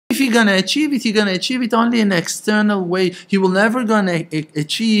he's going to achieve it, he's going to achieve it only in an external way. He will never going to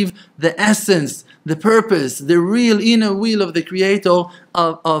achieve the essence, the purpose, the real inner will of the Creator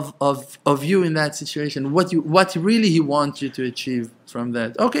of you in that situation. What really He wants you to achieve from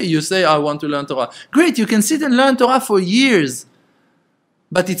that. Okay, you say, I want to learn Torah. Great, you can sit and learn Torah for years.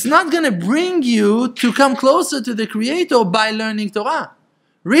 But it's not going to bring you to come closer to the Creator by learning Torah.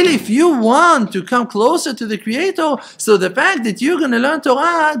 Really, if you want to come closer to the Creator, so the fact that you're going to learn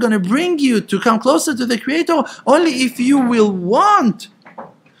Torah is going to bring you to come closer to the Creator only if you will want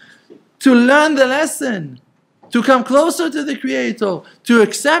to learn the lesson, to come closer to the Creator, to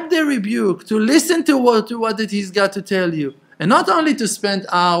accept the rebuke, to listen to what that He's got to tell you. And not only to spend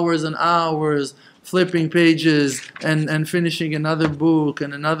hours and hours flipping pages and finishing another book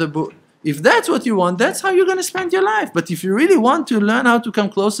and another book. If that's what you want, that's how you're going to spend your life. But if you really want to learn how to come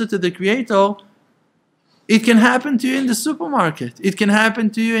closer to the Creator, it can happen to you in the supermarket. It can happen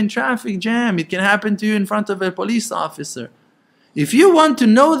to you in traffic jam. It can happen to you in front of a police officer. If you want to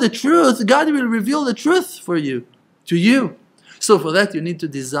know the truth, God will reveal the truth for you, to you. So for that, you need to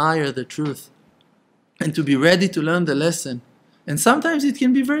desire the truth and to be ready to learn the lesson. And sometimes it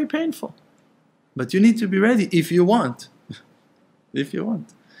can be very painful. But you need to be ready if you want. If you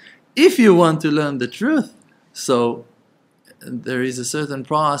want. If you want to learn the truth, so there is a certain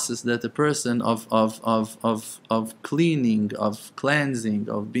process that a person of cleaning, of cleansing,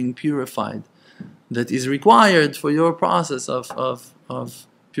 of being purified, that is required for your process of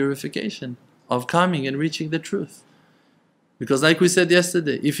purification, of coming and reaching the truth. Because like we said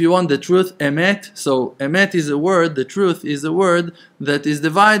yesterday, if you want the truth, emet, so emet is a word, the truth is a word that is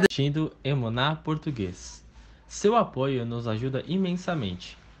divided. Emunah Português. Seu apoio nos ajuda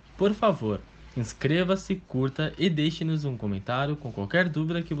imensamente. Por favor, inscreva-se, curta e deixe-nos um comentário com qualquer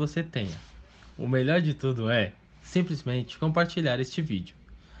dúvida que você tenha. O melhor de tudo é simplesmente compartilhar este vídeo,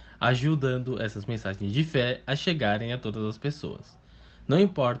 ajudando essas mensagens de fé a chegarem a todas as pessoas. Não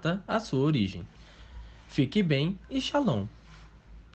importa a sua origem. Fique bem e shalom.